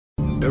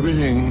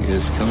Everything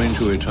is coming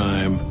to a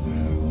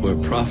time where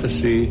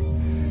prophecy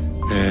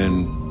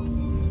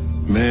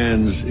and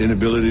man's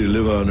inability to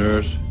live on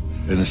earth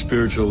in a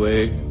spiritual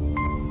way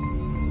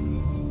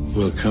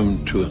will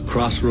come to a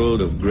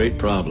crossroad of great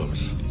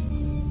problems.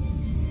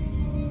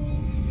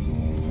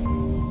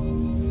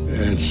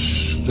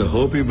 It's the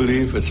Hopi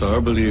belief, it's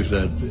our belief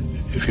that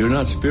if you're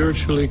not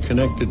spiritually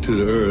connected to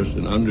the earth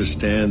and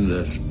understand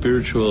the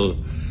spiritual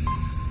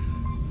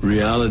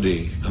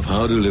reality of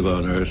how to live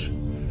on earth,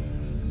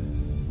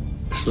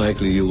 it's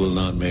likely you will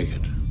not make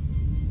it.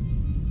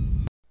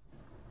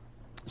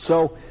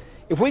 So,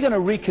 if we're going to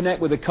reconnect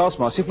with the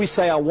cosmos, if we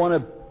say, I want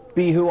to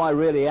be who I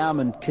really am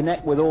and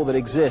connect with all that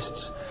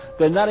exists,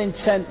 then that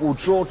intent will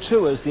draw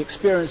to us the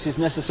experiences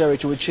necessary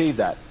to achieve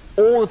that.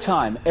 All the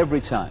time,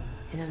 every time.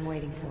 And I'm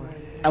waiting for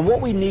it. And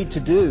what we need to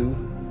do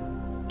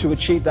to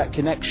achieve that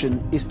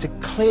connection is to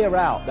clear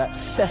out that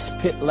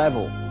cesspit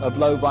level of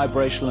low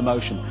vibrational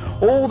emotion.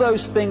 All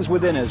those things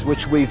within us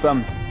which we've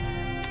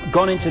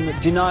gone into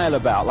denial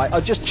about, like,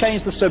 I'll just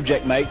change the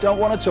subject, mate, don't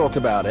want to talk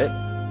about it.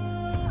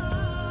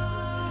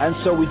 And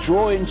so we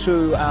draw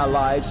into our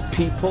lives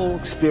people,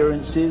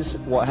 experiences,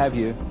 what have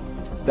you,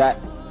 that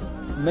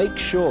make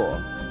sure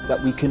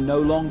that we can no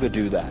longer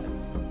do that.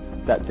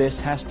 That this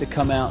has to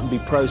come out and be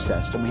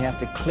processed, and we have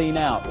to clean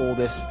out all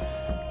this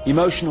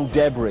emotional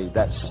debris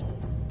that's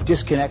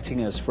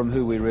disconnecting us from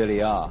who we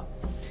really are.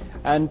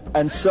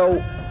 And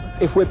so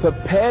if we're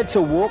prepared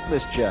to walk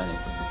this journey,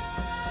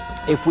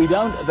 if we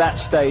don't at that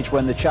stage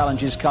when the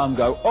challenges come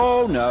go,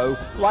 oh no,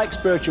 like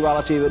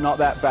spirituality but not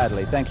that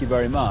badly, thank you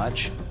very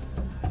much.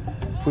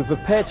 If we're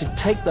prepared to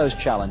take those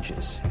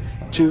challenges,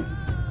 to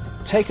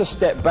take a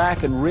step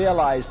back and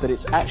realize that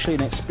it's actually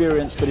an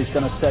experience that is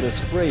going to set us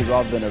free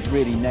rather than a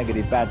really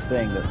negative bad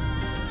thing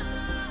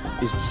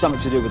that is something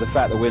to do with the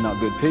fact that we're not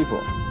good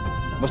people.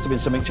 Must have been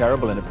something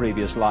terrible in a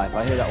previous life.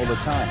 I hear that all the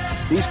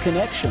time. These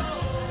connections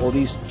or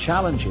these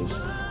challenges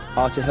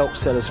are to help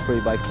set us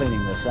free by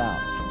cleaning this out.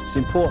 It's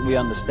important we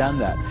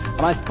understand that.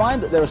 And I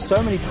find that there are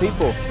so many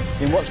people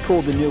in what's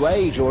called the New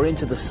Age or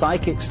into the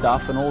psychic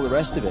stuff and all the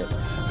rest of it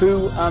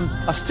who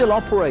are still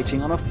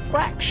operating on a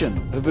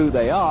fraction of who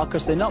they are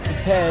because they're not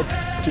prepared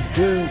to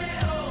do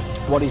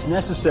what is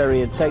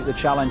necessary and take the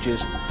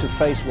challenges to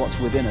face what's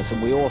within us.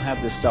 And we all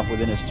have this stuff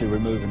within us to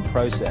remove and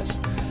process.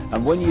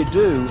 And when you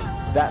do,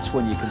 that's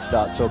when you can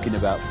start talking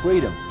about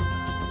freedom.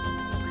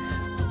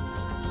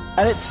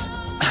 And it's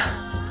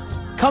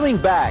coming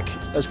back,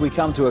 as we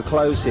come to a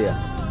close here,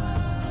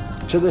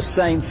 to the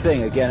same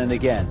thing again and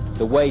again,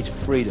 the way to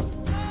freedom.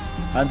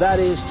 And that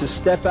is to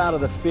step out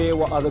of the fear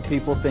what other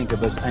people think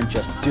of us and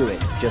just do it,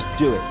 just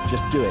do it,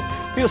 just do it.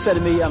 People say to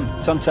me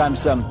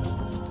sometimes,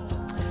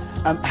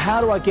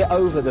 how do I get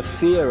over the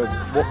fear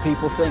of what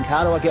people think?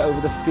 How do I get over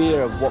the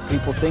fear of what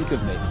people think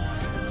of me?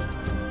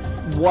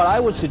 What I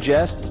would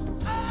suggest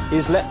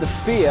is let the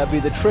fear be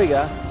the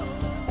trigger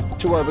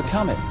to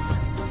overcome it.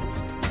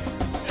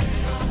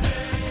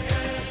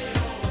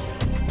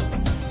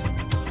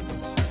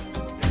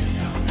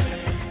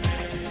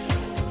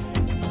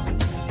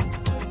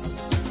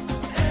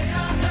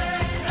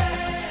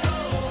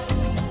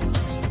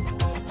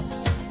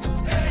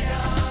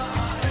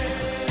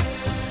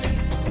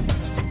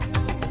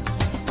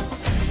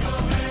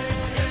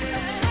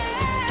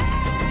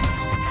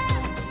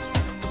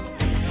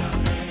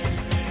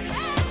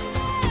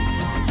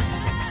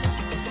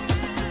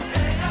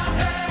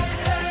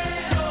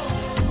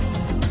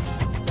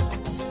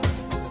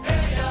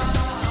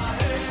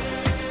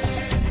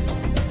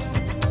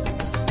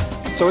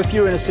 So if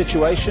you're in a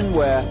situation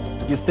where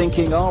you're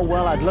thinking, oh,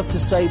 well, I'd love to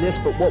say this,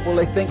 but what will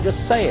they think?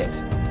 Just say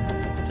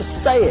it.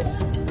 Just say it.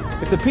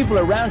 If the people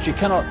around you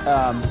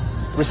cannot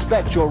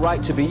respect your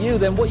right to be you,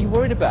 then what are you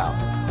worried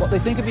about? What they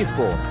think of you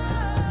for?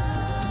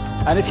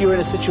 And if you're in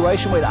a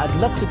situation where I'd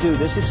love to do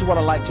this, this is what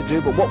I like to do,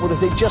 but what will they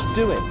think? Just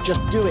do it.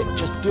 Just do it.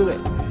 Just do it.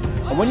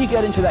 And when you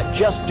get into that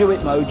just do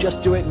it mode,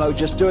 just do it mode,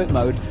 just do it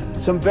mode,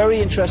 some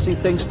very interesting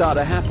things start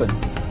to happen.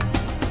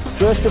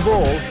 First of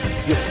all,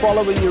 you're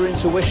following your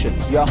intuition,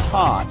 your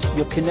heart,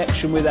 your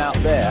connection with out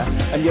there,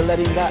 and you're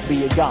letting that be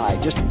your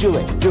guide. Just do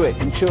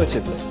it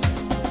intuitively.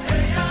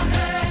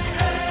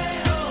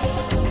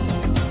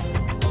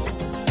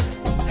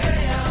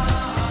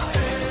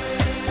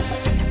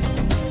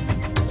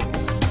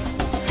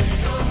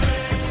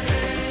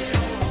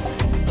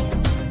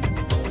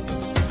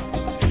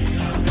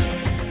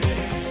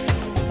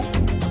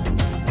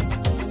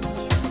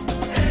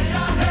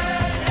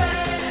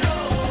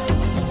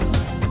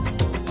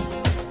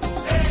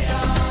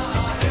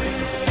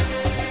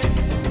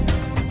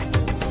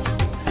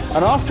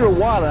 And after a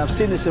while, and I've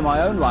seen this in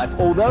my own life,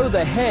 although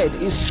the head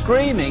is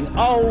screaming,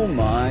 oh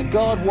my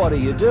God, what are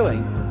you doing?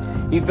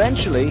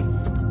 Eventually,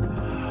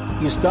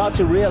 you start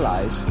to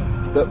realize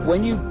that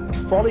when you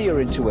follow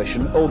your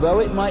intuition, although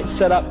it might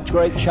set up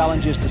great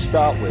challenges to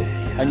start with,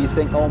 and you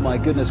think, oh my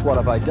goodness, what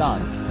have I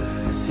done?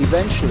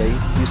 Eventually,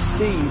 you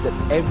see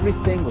that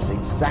everything was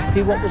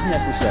exactly what was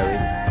necessary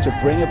to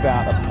bring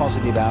about a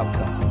positive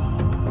outcome.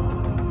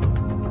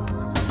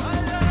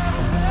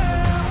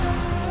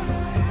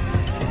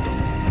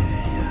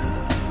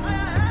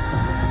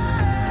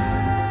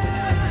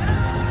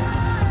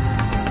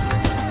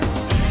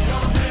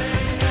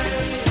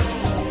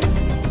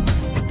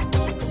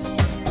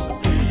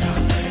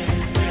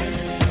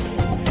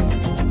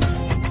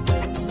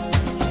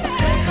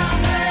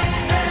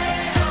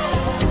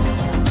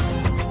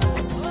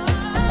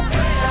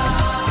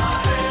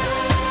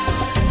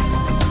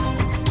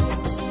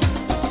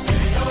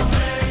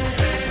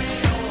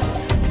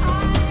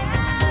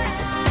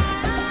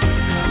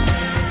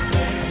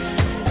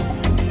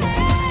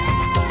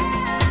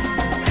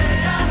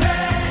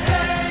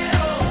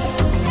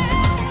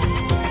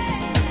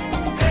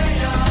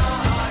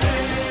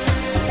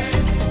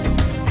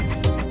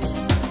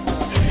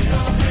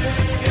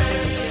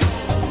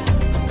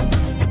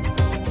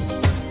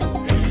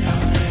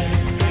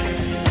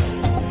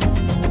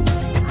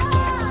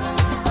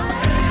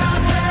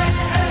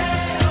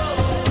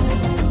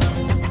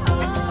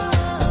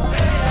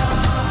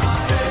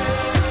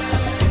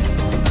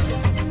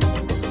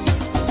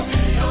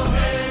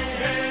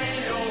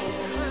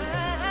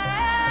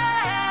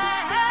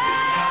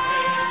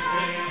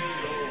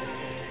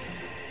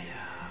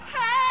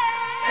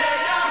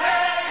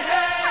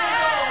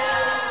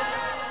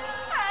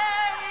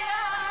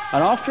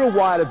 after a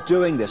while of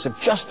doing this, of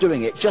just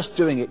doing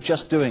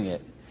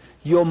it,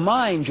 your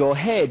mind, your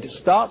head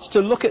starts to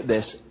look at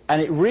this,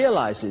 and it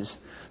realizes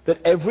that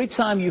every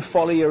time you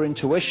follow your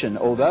intuition,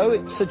 although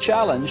it's a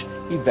challenge,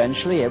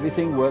 eventually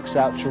everything works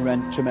out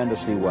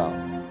tremendously well.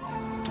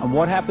 And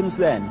what happens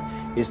then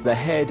is the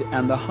head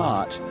and the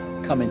heart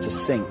come into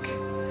sync,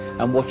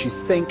 and what you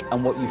think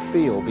and what you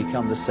feel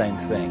become the same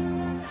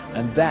thing.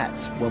 And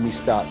that's when we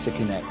start to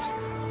connect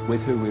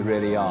with who we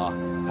really are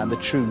and the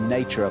true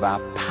nature of our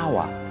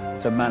power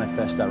to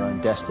manifest our own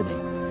destiny.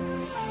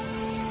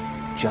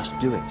 Just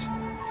do it.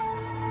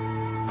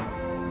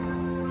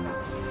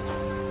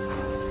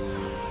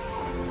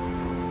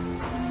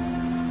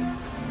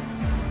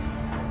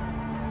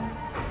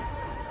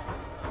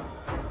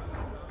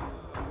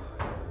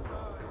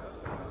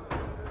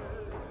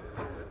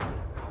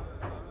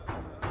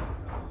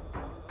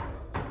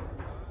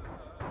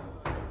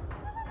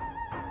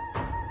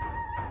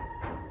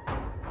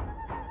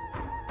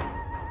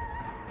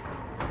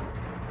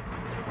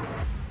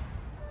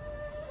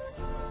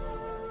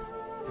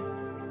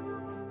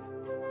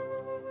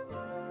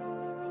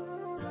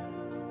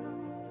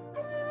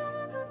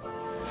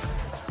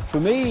 For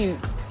me,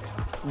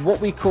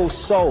 what we call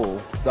soul,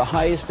 the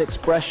highest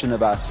expression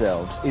of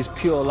ourselves, is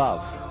pure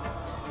love.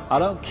 I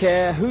don't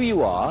care who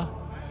you are,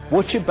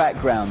 what your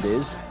background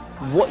is,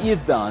 what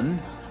you've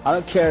done. I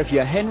don't care if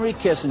you're Henry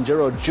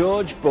Kissinger or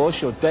George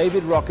Bush or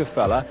David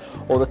Rockefeller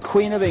or the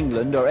Queen of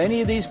England or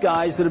any of these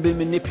guys that have been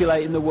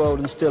manipulating the world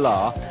and still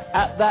are.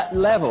 At that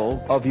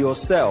level of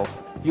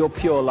yourself, you're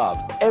pure love.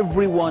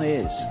 Everyone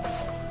is.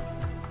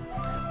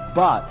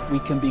 But we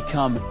can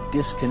become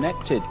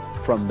disconnected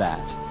from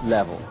that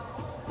level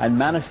and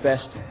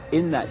manifest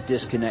in that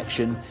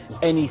disconnection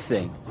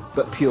anything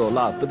but pure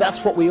love. But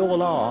that's what we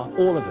all are,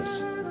 all of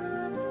us.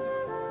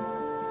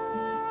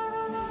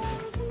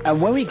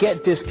 And when we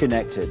get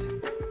disconnected,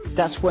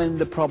 that's when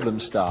the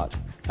problems start,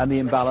 and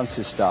the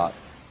imbalances start,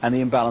 and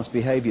the imbalanced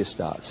behavior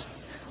starts.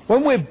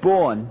 When we're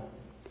born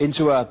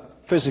into a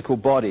physical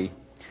body,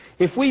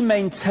 if we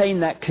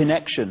maintain that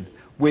connection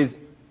with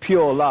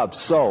pure love,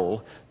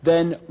 soul,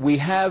 then we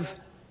have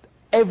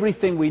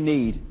everything we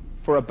need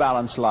for a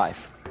balanced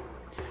life.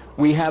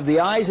 We have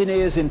the eyes and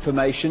ears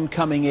information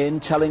coming in,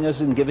 telling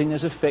us and giving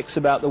us a fix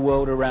about the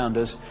world around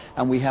us,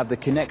 and we have the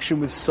connection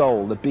with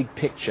soul, the big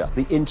picture,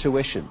 the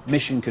intuition,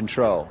 mission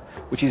control,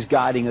 which is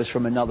guiding us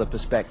from another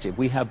perspective.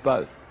 We have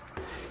both.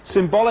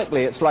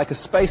 Symbolically, it's like a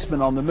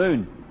spaceman on the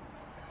moon,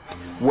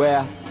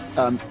 where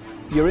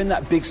you're in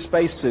that big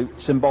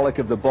spacesuit, symbolic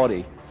of the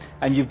body,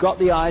 and you've got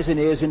the eyes and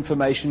ears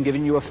information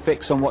giving you a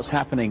fix on what's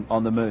happening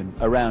on the moon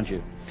around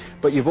you.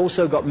 But you've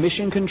also got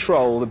mission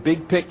control, the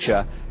big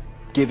picture,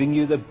 giving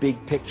you the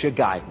big picture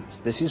guidance.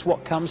 This is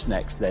what comes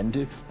next, then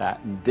do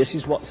that, and this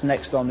is what's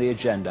next on the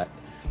agenda.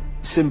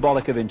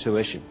 Symbolic of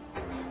intuition.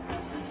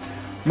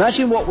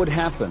 Imagine what would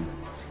happen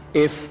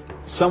if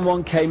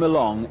someone came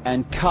along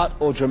and cut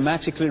or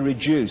dramatically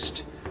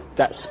reduced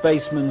that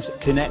spaceman's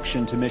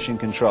connection to mission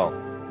control.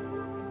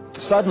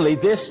 Suddenly,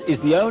 this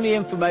is the only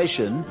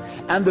information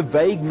and the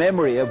vague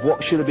memory of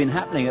what should have been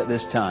happening at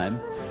this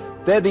time.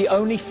 They're the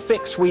only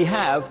fix we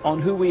have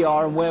on who we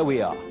are and where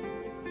we are.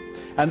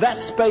 And that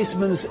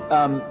spaceman's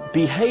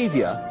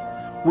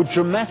behavior would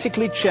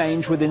dramatically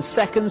change within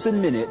seconds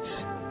and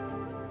minutes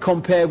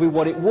compared with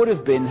what it would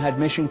have been had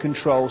mission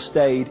control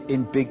stayed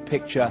in big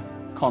picture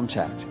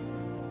contact.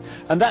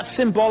 And that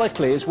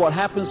symbolically is what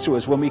happens to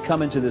us when we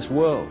come into this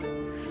world.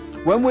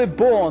 When we're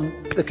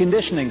born, the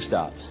conditioning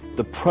starts.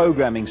 The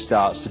programming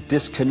starts to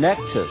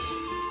disconnect us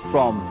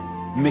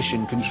from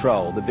mission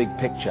control, the big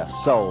picture,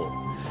 soul.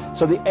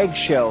 So the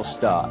eggshells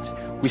start.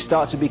 We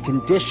start to be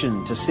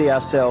conditioned to see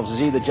ourselves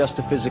as either just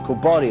a physical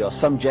body or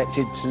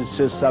subjected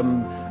to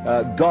some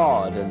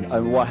God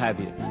and what have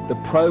you. The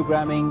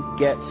programming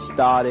gets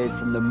started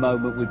from the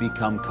moment we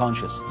become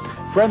conscious.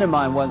 A friend of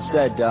mine once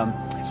said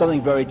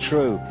something very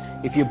true.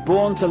 If you're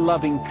born to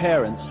loving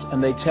parents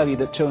and they tell you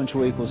that 2 and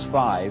 2 equals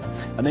 5,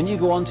 and then you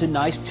go on to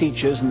nice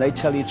teachers and they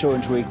tell you 2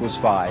 and 2 equals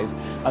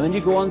 5, and then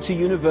you go on to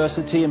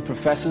university and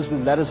professors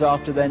with letters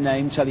after their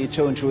name tell you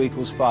 2 and 2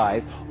 equals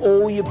 5,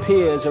 all your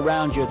peers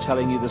around you are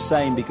telling you the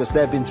same because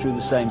they've been through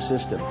the same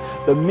system.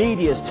 The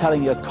media is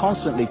telling you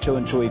constantly 2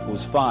 and 2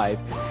 equals 5.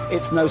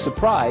 It's no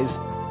surprise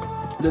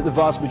that the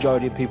vast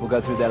majority of people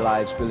go through their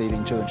lives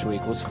believing 2 and 2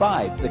 equals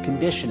 5. The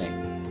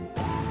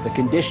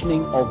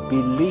conditioning of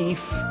belief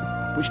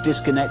which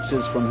disconnects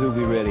us from who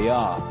we really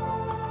are.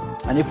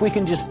 And if we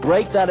can just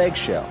break that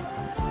eggshell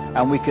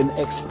and we can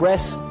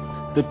express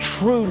the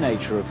true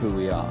nature of who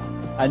we are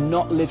and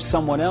not live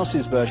someone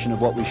else's version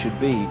of what we should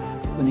be,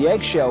 when the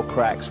eggshell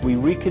cracks, we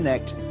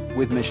reconnect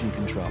with mission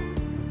control.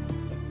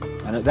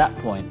 And at that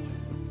point,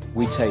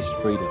 we taste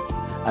freedom.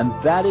 And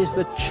that is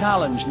the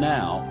challenge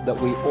now that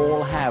we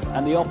all have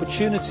and the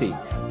opportunity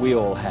we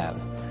all have.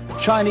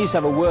 Chinese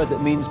have a word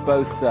that means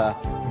both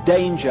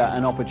danger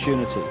and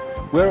opportunity.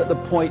 We're at the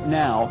point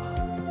now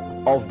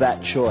of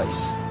that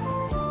choice.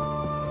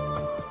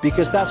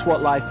 Because that's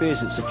what life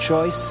is. It's a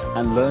choice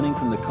and learning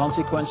from the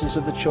consequences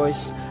of the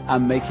choice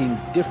and making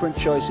different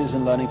choices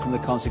and learning from the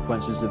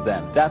consequences of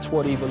them. That's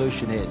what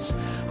evolution is.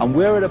 And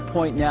we're at a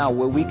point now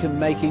where we can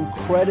make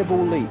incredible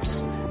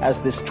leaps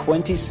as this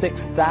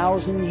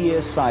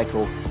 26,000-year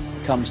cycle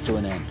comes to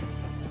an end.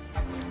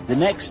 The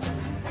next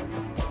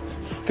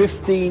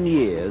 15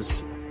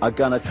 years are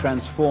going to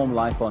transform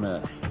life on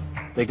Earth.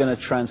 They're going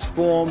to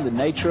transform the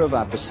nature of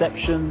our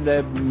perception.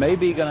 They're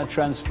maybe going to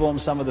transform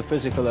some of the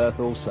physical Earth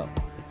also.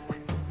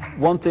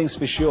 One thing's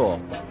for sure,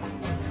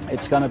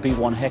 it's going to be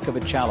one heck of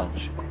a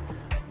challenge.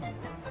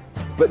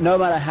 But no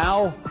matter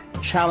how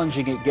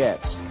challenging it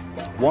gets,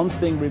 one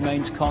thing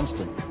remains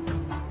constant.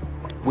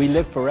 We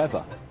live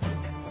forever.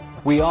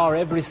 We are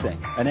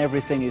everything, and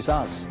everything is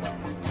us.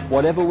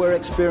 Whatever we're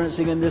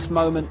experiencing in this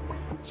moment,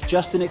 it's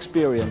just an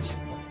experience.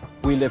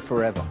 We live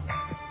forever.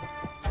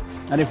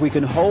 And if we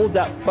can hold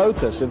that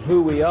focus of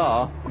who we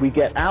are, we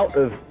get out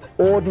of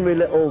ordinary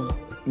little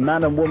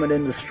man and woman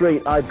in the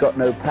street, I've got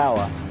no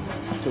power,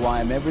 to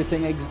I am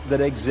everything that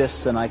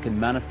exists and I can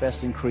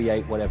manifest and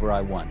create whatever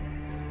I want.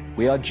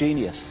 We are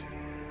genius.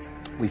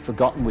 We've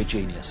forgotten we're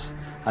genius.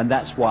 And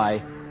that's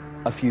why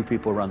a few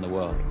people run the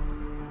world.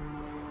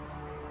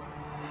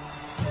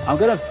 I'm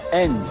going to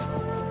end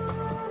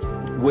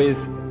with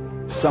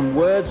some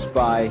words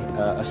by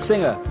a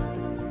singer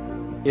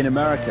in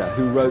America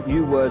who wrote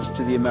new words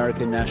to the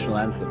American national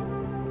anthem.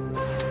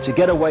 To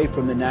get away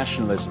from the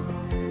nationalism,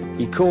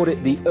 he called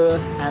it the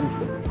Earth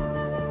Anthem.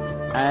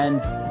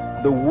 And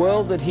the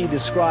world that he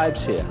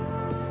describes here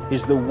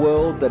is the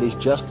world that is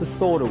just a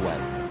thought away,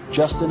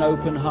 just an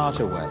open heart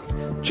away,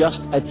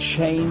 just a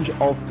change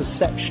of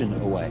perception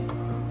away.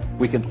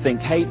 We can think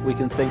hate, we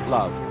can think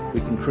love.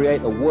 We can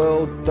create a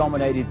world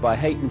dominated by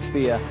hate and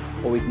fear,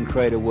 or we can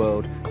create a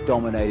world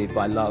dominated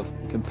by love,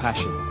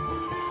 compassion.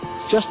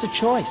 It's just a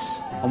choice,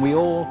 and we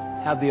all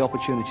have the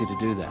opportunity to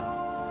do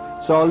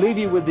that. So I'll leave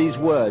you with these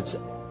words,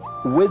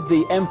 with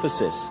the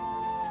emphasis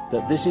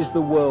that this is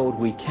the world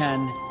we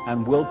can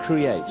and will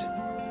create.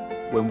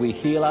 When we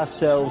heal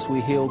ourselves,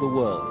 we heal the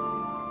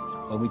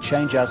world. When we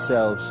change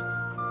ourselves,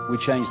 we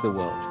change the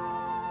world.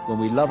 When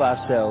we love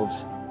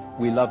ourselves,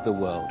 we love the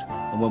world.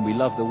 And when we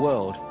love the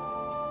world,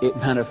 it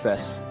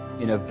manifests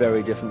in a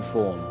very different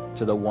form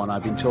to the one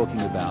I've been talking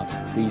about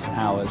these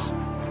hours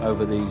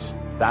over these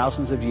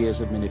thousands of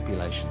years of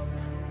manipulation.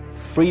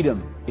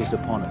 Freedom is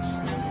upon us.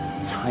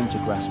 Time to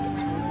grasp it.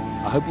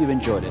 I hope you've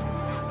enjoyed it.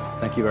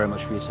 Thank you very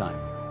much for your time.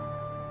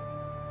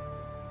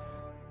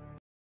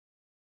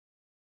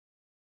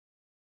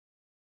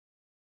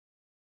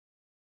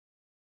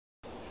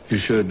 You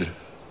should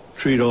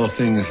treat all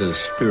things as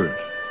spirit.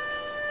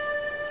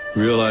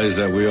 Realize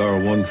that we are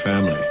one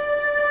family.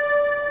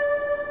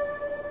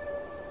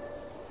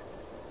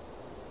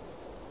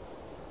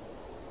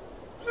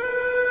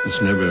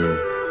 It's never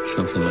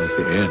something like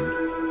the end.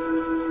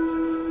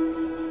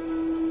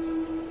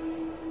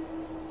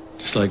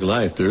 Just like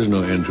life, there is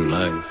no end to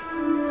life.